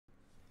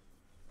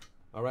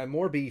All right,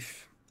 more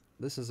beef.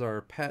 This is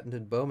our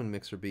patented Bowman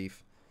mixer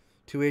beef.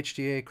 2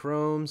 HTA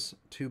Chromes,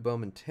 2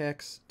 Bowman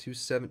Techs, 2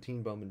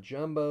 17 Bowman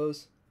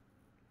Jumbos,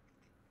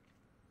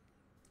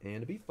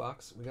 and a beef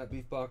box. We got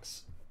beef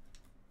box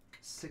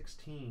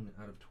 16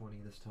 out of 20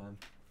 this time.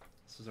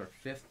 This is our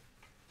 5th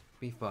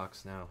beef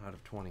box now out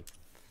of 20.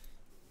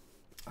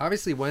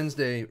 Obviously,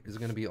 Wednesday is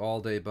going to be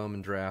all day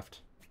Bowman draft,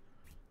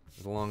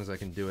 as long as I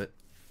can do it.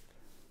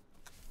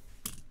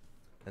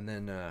 And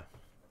then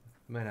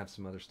we might have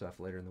some other stuff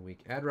later in the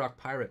week. Adrock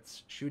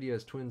Pirates,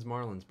 Shootias, Twins,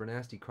 Marlins,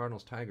 Bernasty,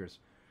 Cardinals, Tigers,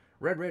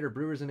 Red Raider,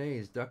 Brewers and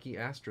A's, Ducky,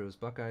 Astros,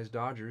 Buckeyes,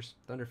 Dodgers,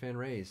 Thunderfan,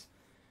 Rays.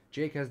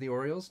 Jake has the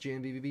Orioles,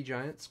 JMBBB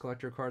Giants,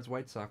 Collector Cards,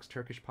 White Sox,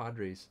 Turkish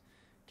Padres.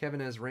 Kevin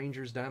has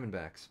Rangers,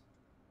 Diamondbacks.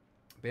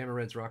 Bama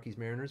Reds, Rockies,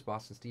 Mariners,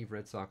 Boston Steve,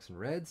 Red Sox and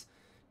Reds.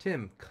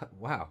 Tim,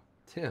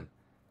 Tim,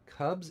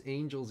 Cubs,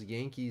 Angels,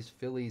 Yankees,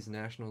 Phillies,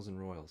 Nationals, and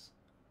Royals.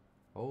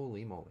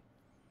 Holy moly.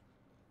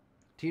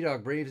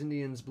 T-Dog, Braves,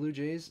 Indians, Blue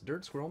Jays,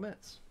 Dirt Squirrel,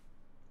 Mets.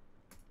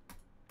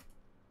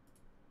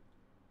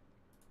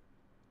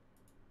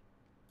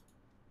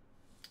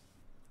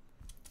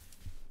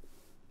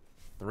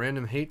 The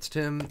random hates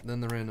Tim, then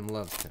the random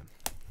loves Tim.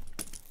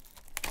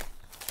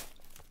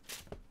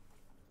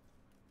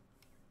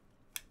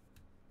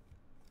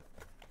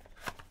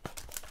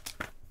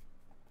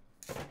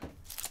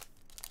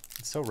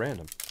 It's so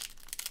random.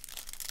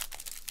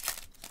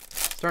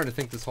 Starting to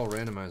think this whole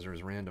randomizer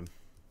is random.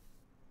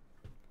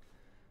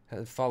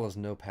 It follows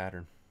no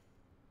pattern.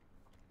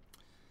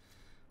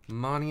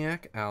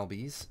 Moniac,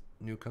 Albies,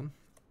 Newcomb,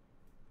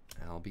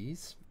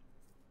 Albies,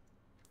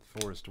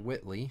 Forrest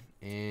Whitley,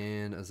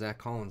 and a Zach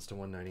Collins to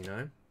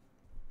 199.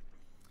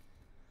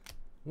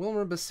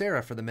 Wilmer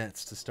Becerra for the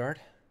Mets to start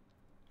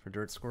for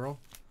Dirt Squirrel.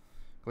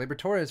 Gleyber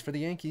Torres for the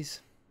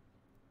Yankees.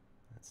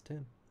 That's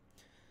Tim.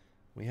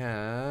 We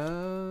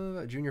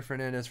have Junior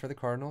Fernandez for the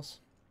Cardinals.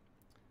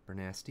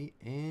 Bernasty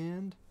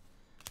and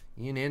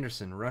Ian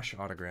Anderson, Rush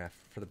autograph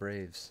for the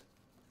Braves.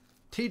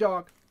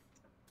 T-Dog.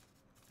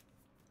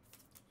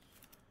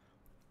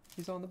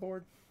 He's on the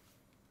board.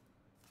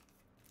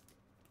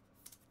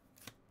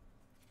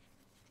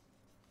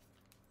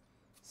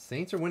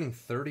 Saints are winning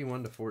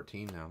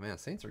 31-14 now. Man,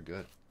 Saints are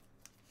good.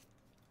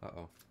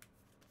 Uh-oh.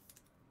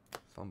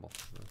 Fumble.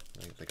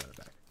 I think they got it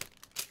back.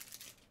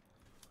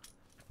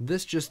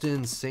 This just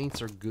in,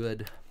 Saints are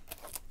good,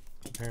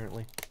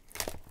 apparently.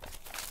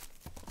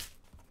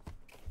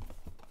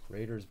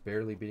 Raiders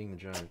barely beating the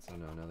Giants. Oh,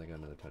 no, now they got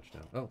another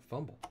touchdown. Oh,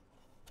 fumble.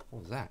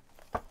 What was that?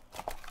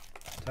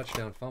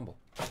 Touchdown fumble.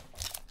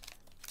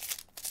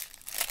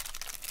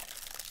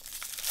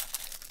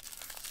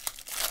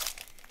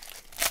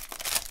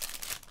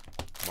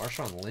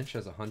 Marshawn Lynch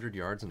has 100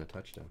 yards and a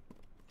touchdown.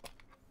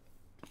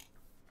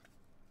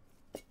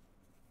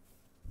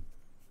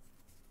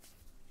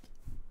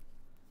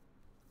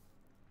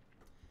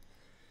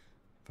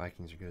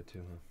 Vikings are good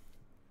too,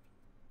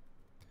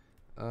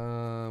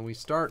 huh? We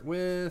start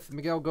with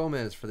Miguel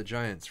Gomez for the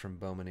Giants from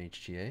Bowman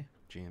HTA,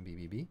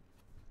 GMBBB.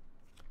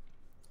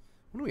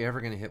 When are we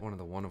ever going to hit one of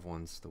the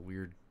one-of-ones, the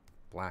weird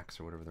blacks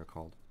or whatever they're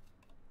called?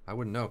 I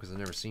wouldn't know because I've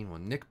never seen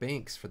one. Nick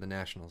Banks for the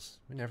Nationals.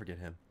 We never get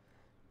him.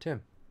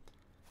 Tim.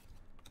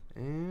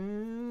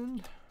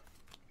 And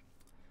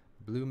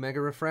Blue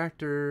Mega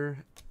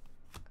Refractor,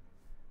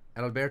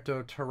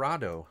 Alberto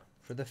Torrado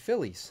for the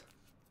Phillies.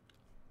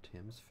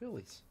 Tim's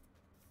Phillies.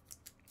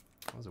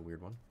 That was a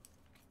weird one.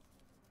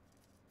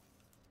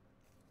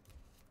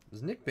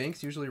 Is Nick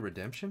Banks usually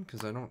redemption?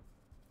 Because I don't...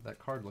 That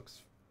card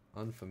looks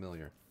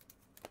unfamiliar.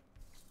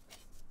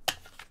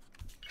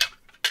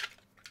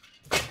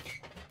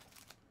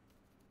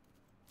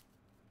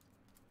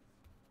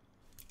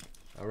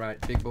 All right,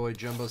 big boy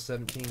Jumbo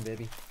 17,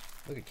 baby.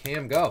 Look at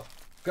Cam go.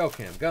 Go,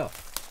 Cam, go.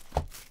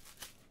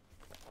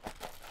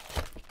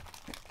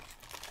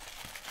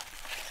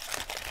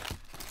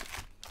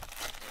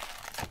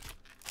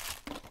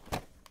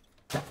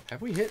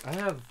 Have we hit... I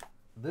have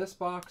this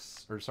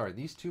box, or sorry,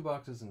 these 2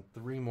 boxes and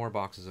 3 more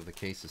boxes of the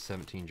cases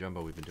 17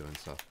 Jumbo we've been doing,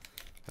 so...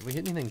 Have we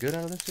hit anything good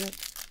out of this yet?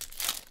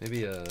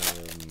 Maybe a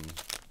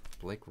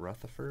Blake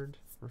Rutherford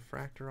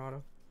refractor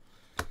auto.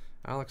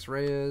 Alex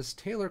Reyes,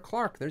 Taylor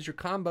Clark. There's your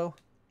combo.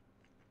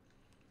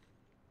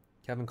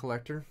 Kevin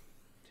Collector,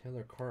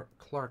 Taylor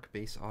Clark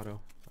base auto.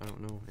 I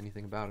don't know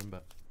anything about him,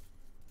 but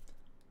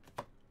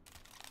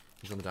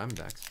he's on the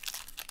Diamondbacks.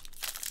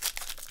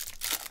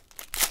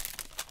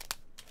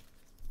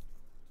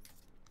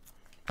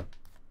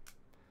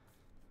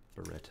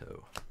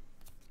 Barreto.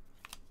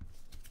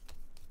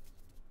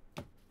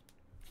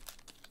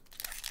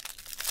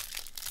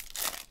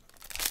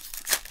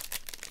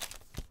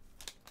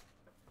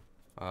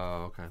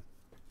 Oh, okay.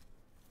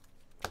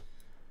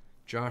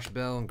 Josh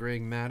Bell and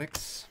Greg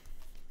Maddux.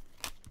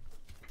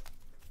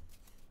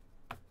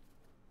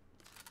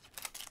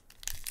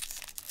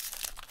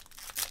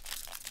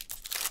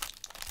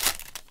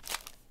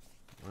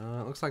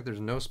 It looks like there's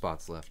no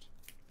spots left.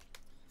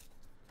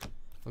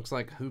 Looks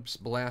like Hoops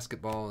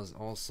Basketball is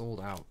all sold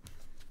out.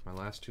 My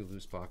last 2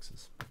 loose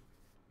boxes.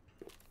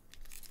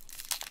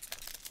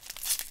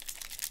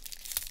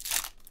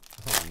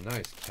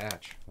 Nice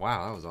catch.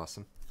 Wow, that was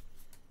awesome.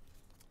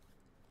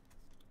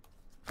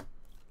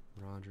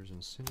 Rogers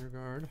and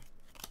Syndergaard.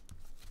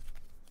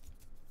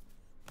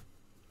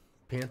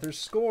 Panthers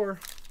score.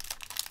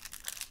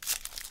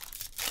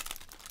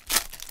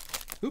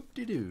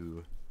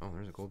 Hoop-de-doo. Oh,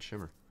 there's a gold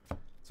shimmer.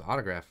 It's an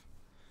autograph.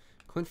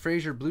 Clint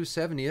Frazier, blue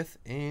 70th,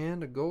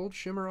 and a gold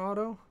shimmer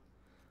auto.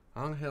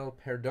 Angel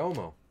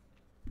Perdomo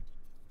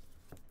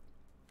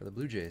for the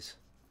Blue Jays.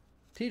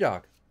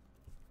 T-Dog.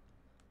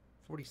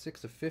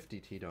 46 of 50,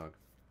 T-Dog.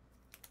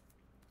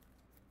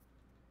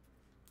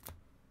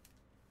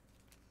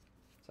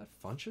 Is that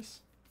Funchess?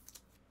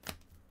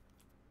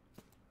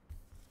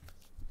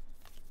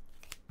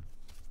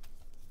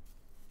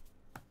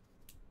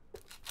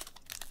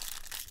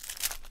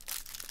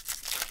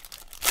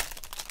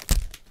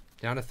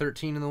 Down to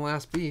 13 in the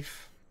last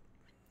beef.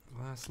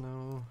 Last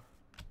no.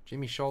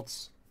 Jimmy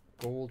Schultz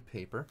gold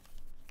paper.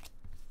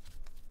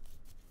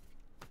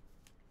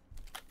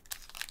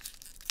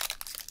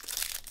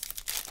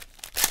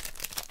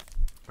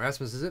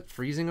 Rasmus, is it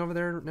freezing over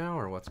there now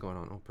or what's going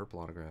on? Oh, purple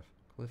autograph.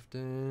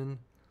 Clifton.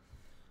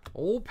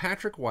 Old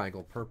Patrick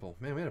Weigel, purple.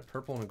 Man, we had a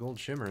purple and a gold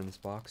shimmer in this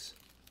box.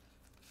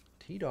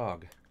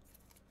 T-Dog.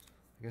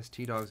 I guess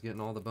T-Dog's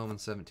getting all the Bowman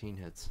 17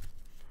 hits.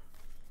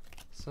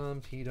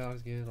 Some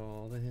T-Dogs get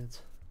all the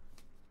hits.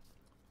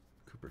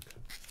 Cooper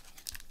Cup.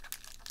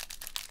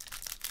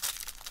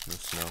 No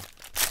snow.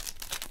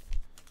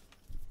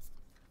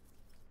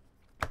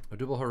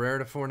 Odubel Herrera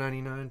to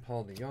 4.99.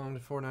 Paul DeYoung to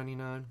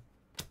 4.99.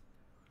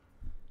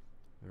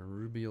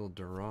 Rubio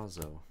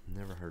Durazo.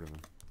 Never heard of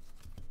him.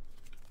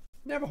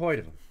 Never heard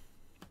of him.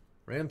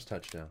 Rams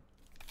touchdown.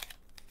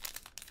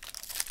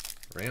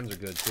 Rams are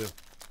good too.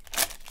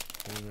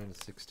 29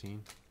 to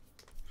 16.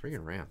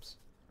 Freaking Rams.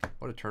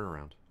 What a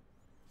turnaround.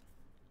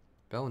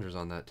 Bellinger's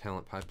on that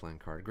talent pipeline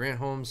card. Grant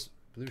Holmes,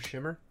 blue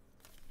shimmer.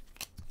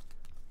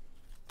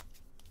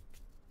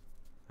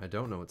 I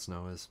don't know what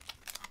snow is.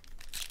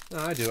 No,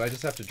 I do. I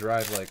just have to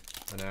drive like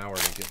an hour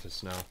to get to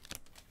snow.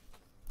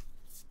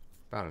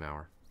 About an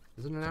hour.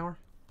 Is it an hour?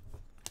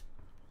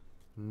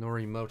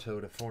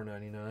 Norimoto to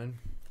 4.99.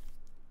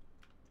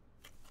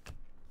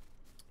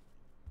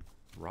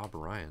 Rob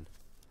Ryan.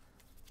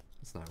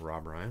 That's not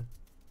Rob Ryan.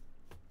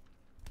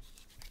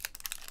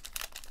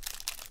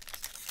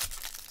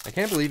 I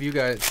can't believe you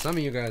guys, some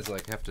of you guys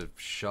like have to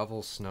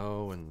shovel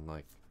snow and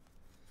like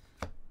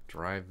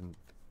drive and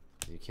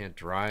you can't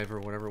drive or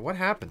whatever. What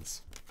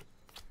happens?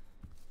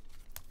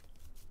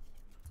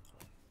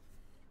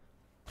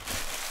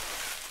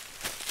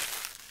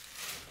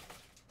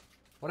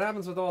 What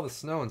happens with all the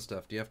snow and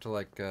stuff? Do you have to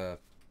like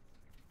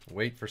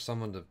wait for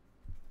someone to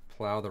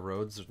plow the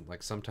roads?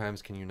 Like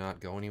sometimes can you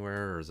not go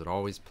anywhere, or is it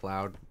always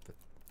plowed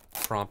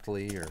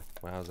promptly, or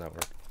well, how does that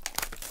work?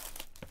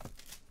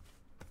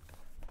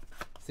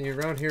 See,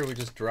 around here we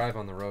just drive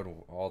on the road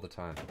all the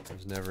time.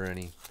 There's never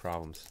any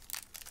problems.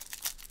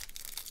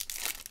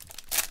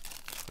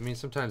 I mean,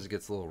 sometimes it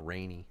gets a little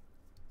rainy,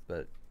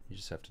 but you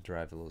just have to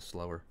drive a little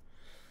slower.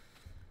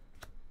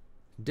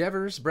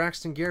 Devers,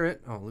 Braxton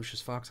Garrett. Oh,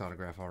 Lucius Fox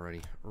autograph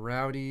already.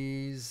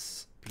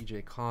 Rowdies,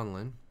 PJ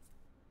Conlon.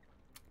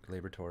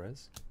 Gleyber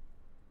Torres.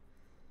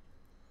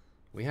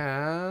 We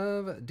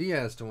have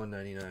Diaz to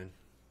 199.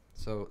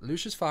 So,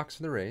 Lucius Fox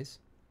for the Rays.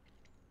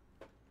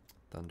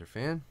 Thunder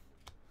fan.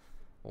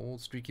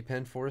 Old streaky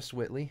pen, Forrest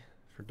Whitley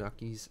for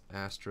Duckies,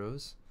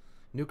 Astros.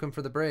 Newcomb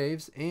for the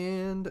Braves.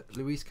 And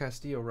Luis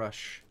Castillo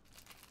Rush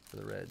for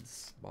the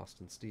Reds,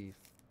 Boston Steve.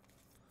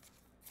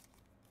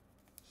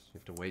 You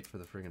have to wait for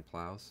the friggin'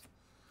 plows.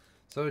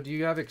 So do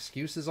you have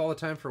excuses all the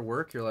time for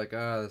work? You're like,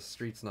 the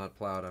street's not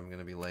plowed, I'm going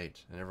to be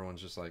late. And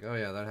everyone's just like, oh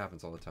yeah, that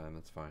happens all the time,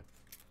 that's fine.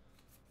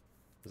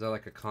 Is that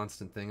like a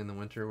constant thing in the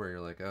winter where you're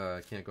like,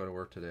 I can't go to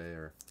work today,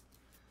 or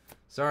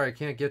sorry, I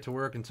can't get to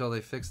work until they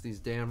fix these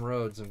damn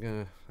roads.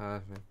 I'm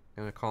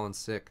gonna call in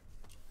sick.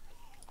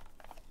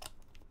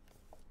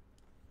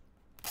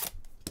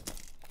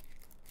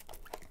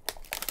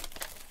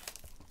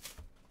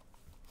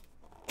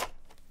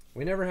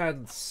 We never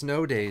had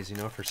snow days, you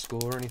know, for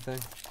school or anything.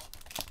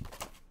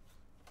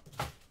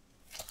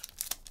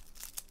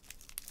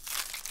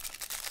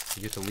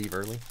 You get to leave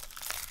early.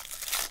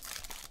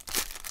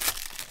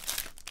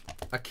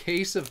 A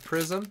case of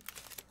Prism?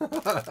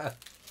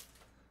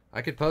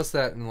 I could post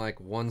that in like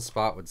one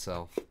spot would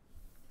sell.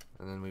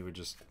 And then we would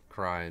just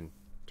cry and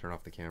turn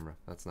off the camera.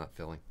 That's not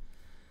filling.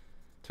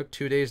 Took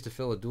 2 days to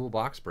fill a dual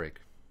box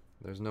break.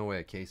 There's no way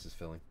a case is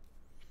filling.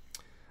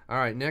 All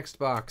right, next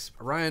box.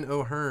 Ryan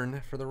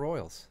O'Hearn for the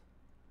Royals.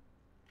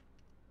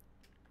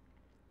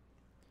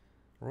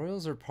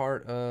 Royals are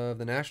part of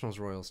the Nationals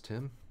Royals,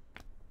 Tim.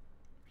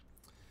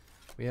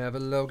 We have a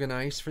Logan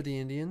Ice for the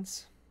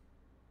Indians.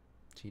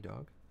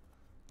 T-Dog.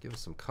 Give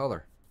us some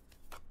color.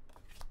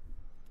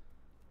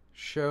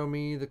 Show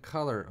me the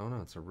color. Oh,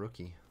 no, it's a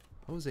rookie.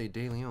 Jose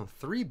De Leon.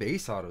 3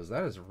 base autos.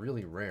 That is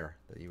really rare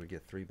that you would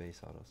get 3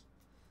 base autos.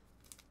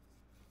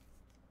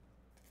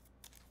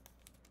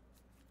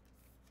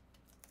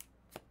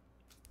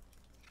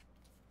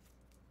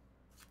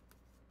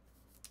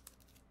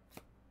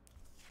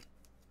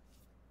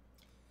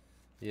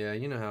 Yeah,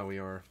 you know how we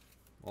are.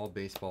 All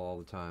baseball all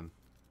the time.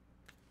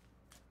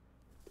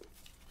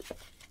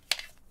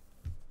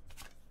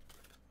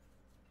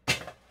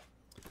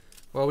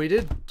 Well, we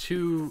did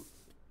 2...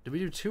 Did we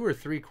do 2 or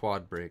 3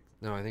 quad break?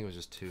 No, I think it was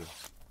just 2.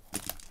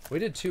 We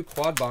did 2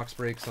 quad box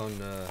breaks on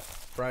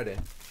Friday.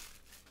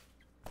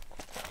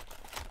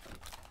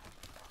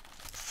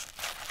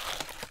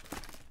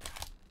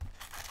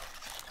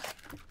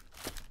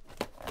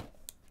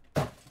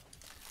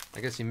 I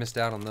guess you missed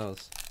out on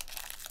those.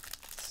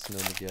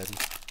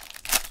 Snowmageddon.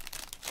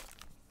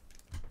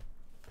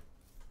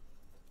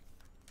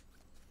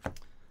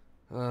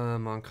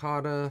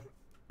 Moncada.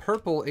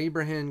 Purple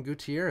Abraham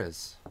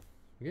Gutierrez.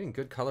 We're getting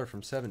good color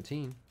from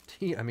 17.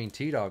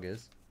 T-Dog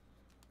is.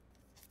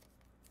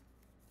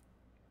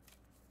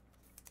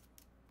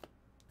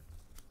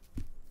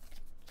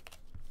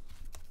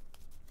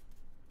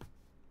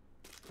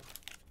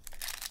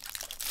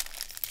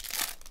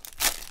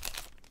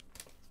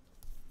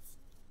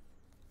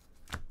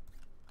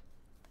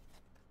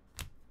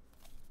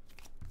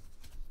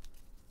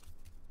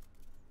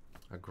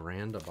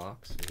 $1,000 a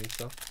box? You think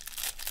so?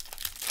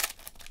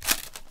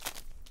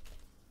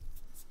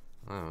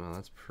 I don't know.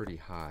 That's pretty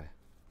high.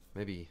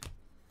 Maybe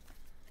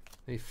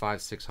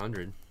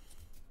 500-600.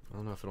 I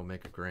don't know if it'll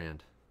make $1,000.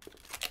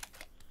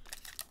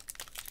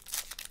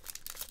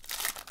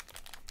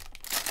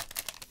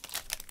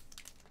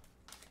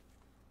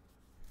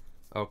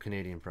 Oh,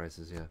 Canadian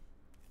prices, yeah.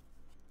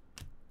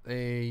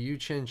 A Yu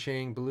Chen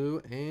Chang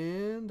blue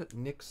and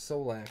Nick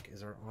Solak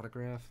is our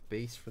autograph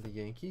base for the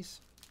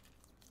Yankees.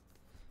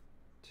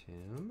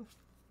 Tim.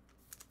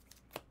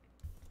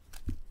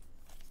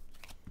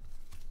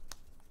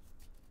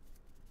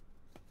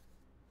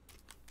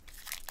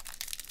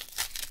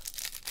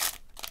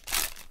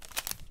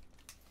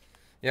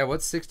 Yeah,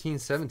 what's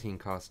 16-17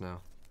 cost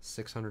now?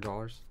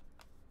 $600?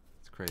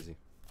 It's crazy.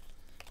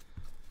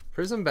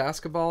 Prism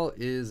Basketball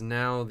is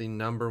now the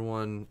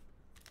 #1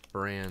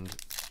 brand,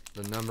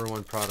 the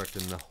 #1 product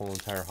in the whole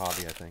entire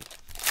hobby, I think.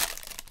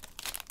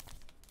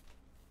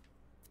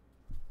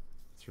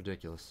 It's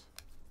ridiculous.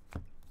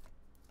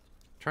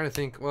 Trying to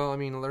think, well, I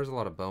mean, there's a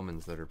lot of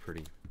Bowmans that are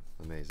pretty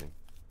amazing.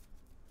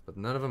 But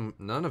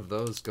none of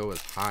those go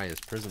as high as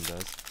Prism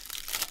does.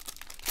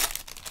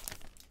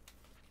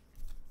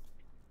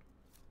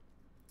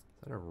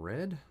 Is that a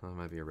red? Oh, it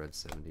might be a red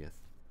 70th.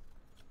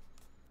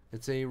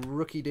 It's a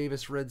Rookie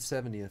Davis red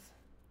 70th.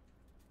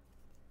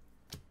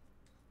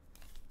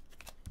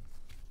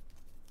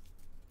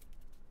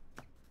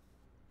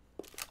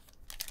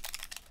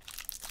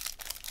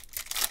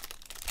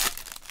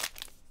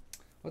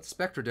 What's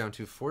Spectra down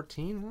to?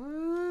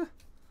 14?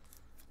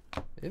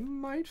 It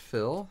might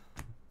fill.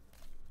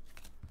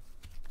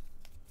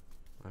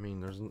 I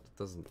mean, it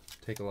doesn't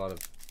take a lot of...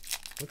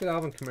 Look at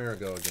Alvin Kamara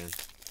go again.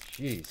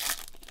 Jeez.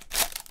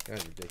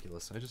 Guy's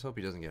ridiculous. I just hope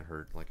he doesn't get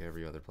hurt like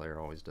every other player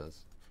always does.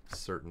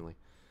 Certainly.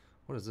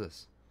 What is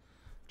this?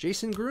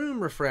 Jason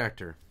Groom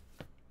refractor.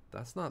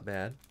 That's not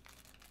bad.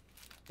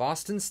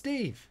 Boston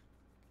Steve.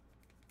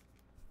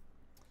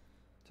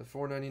 To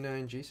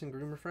 $4.99 Jason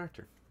Groom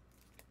refractor.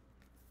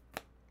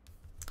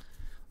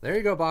 There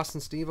you go,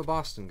 Boston Steve, a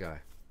Boston guy.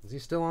 Is he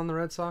still on the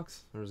Red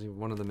Sox? Or is he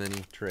one of the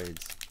many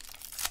trades?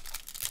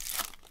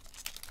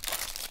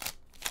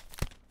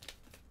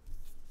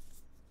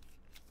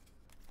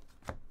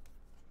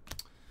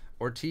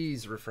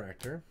 Ortiz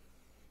refractor.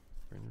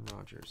 Brandon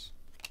Rogers.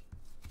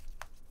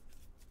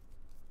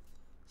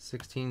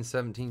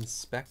 16-17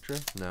 Spectra.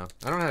 No,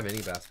 I don't have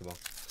any basketball.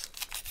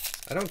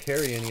 I don't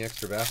carry any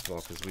extra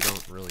basketball because we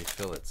don't really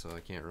fill it, so I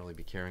can't really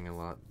be carrying a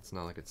lot. It's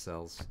not like it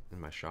sells in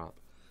my shop.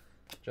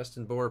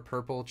 Justin Bohr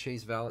purple.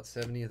 Chase Vallet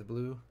 70th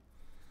blue.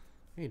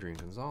 Adrian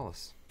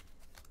Gonzalez.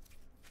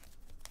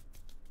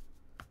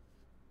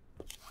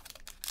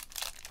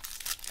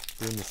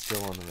 Boone is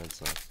still on the Red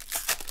Sox.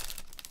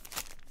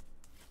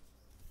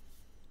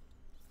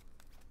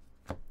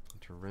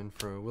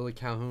 Renfro, Willie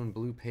Calhoun,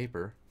 blue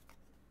paper.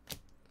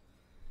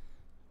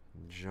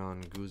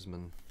 John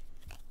Guzman.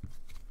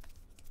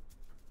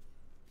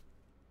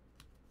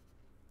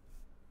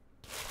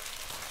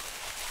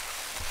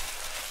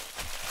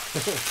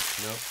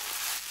 Nope.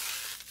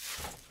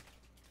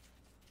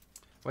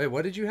 Wait,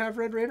 what did you have,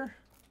 Red Raider?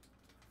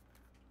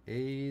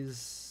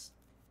 A's,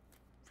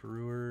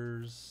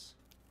 Brewers.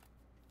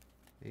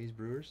 A's,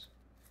 Brewers?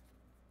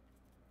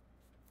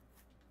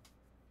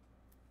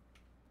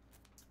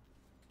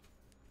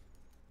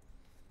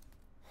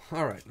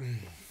 All right,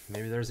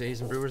 maybe there's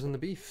A's and Brewers in the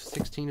beef.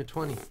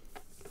 16-20.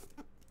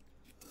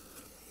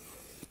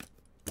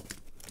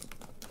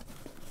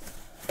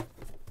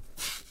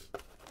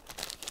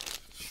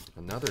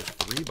 Another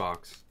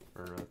 3-box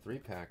or a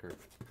 3-packer.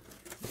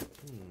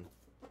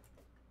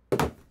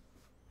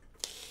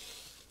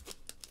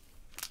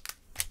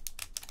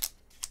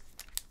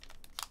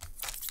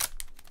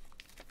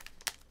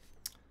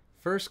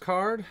 First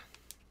card.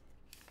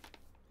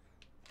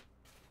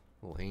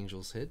 Little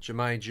Angels hit.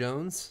 Jahmai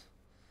Jones.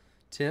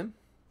 Tim.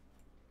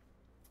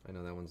 I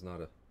know that one's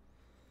not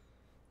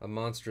a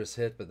monstrous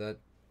hit, but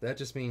that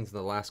just means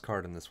the last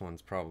card in this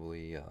one's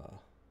probably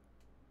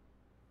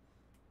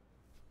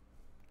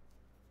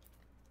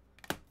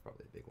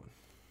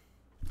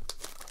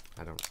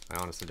I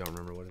honestly don't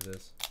remember what it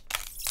is.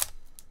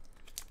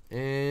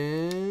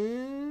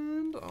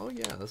 And oh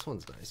yeah, this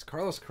one's nice.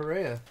 Carlos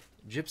Correa,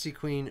 Gypsy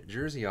Queen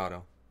Jersey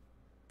Auto.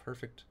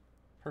 Perfect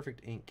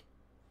ink.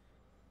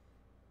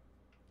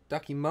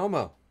 Ducky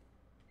Momo.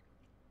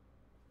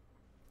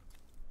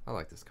 I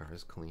like this card.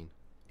 It's clean.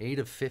 8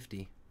 of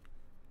 50.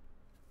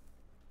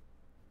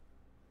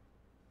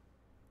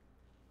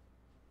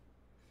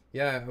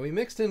 Yeah, we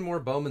mixed in more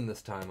Bowman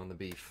this time on the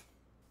beef.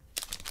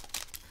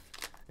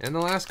 And the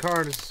last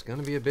card is going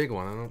to be a big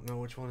one. I don't know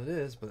which one it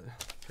is, but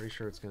pretty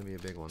sure it's going to be a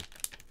big one.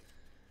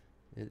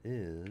 It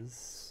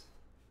is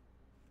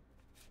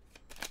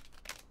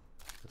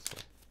this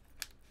way.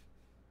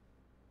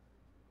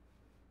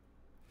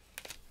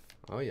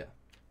 Oh, yeah.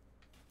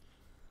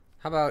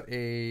 How about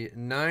a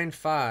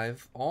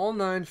 9-5, all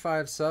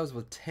 9-5 subs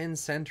with 10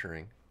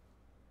 centering.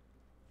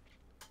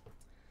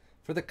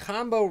 For the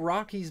combo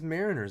Rockies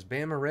Mariners,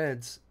 Bama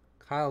Reds,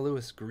 Kyle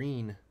Lewis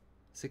Green,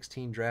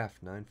 16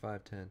 draft,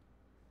 9-5-10.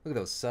 Look at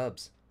those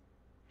subs.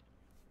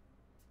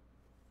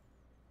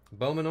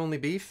 Bowman only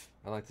beef.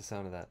 I like the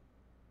sound of that.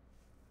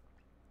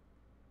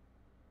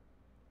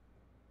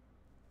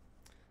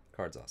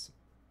 Card's awesome.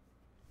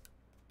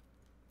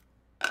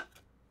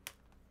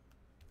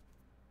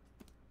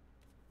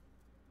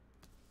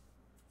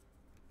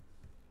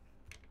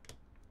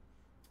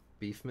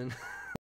 Beefman.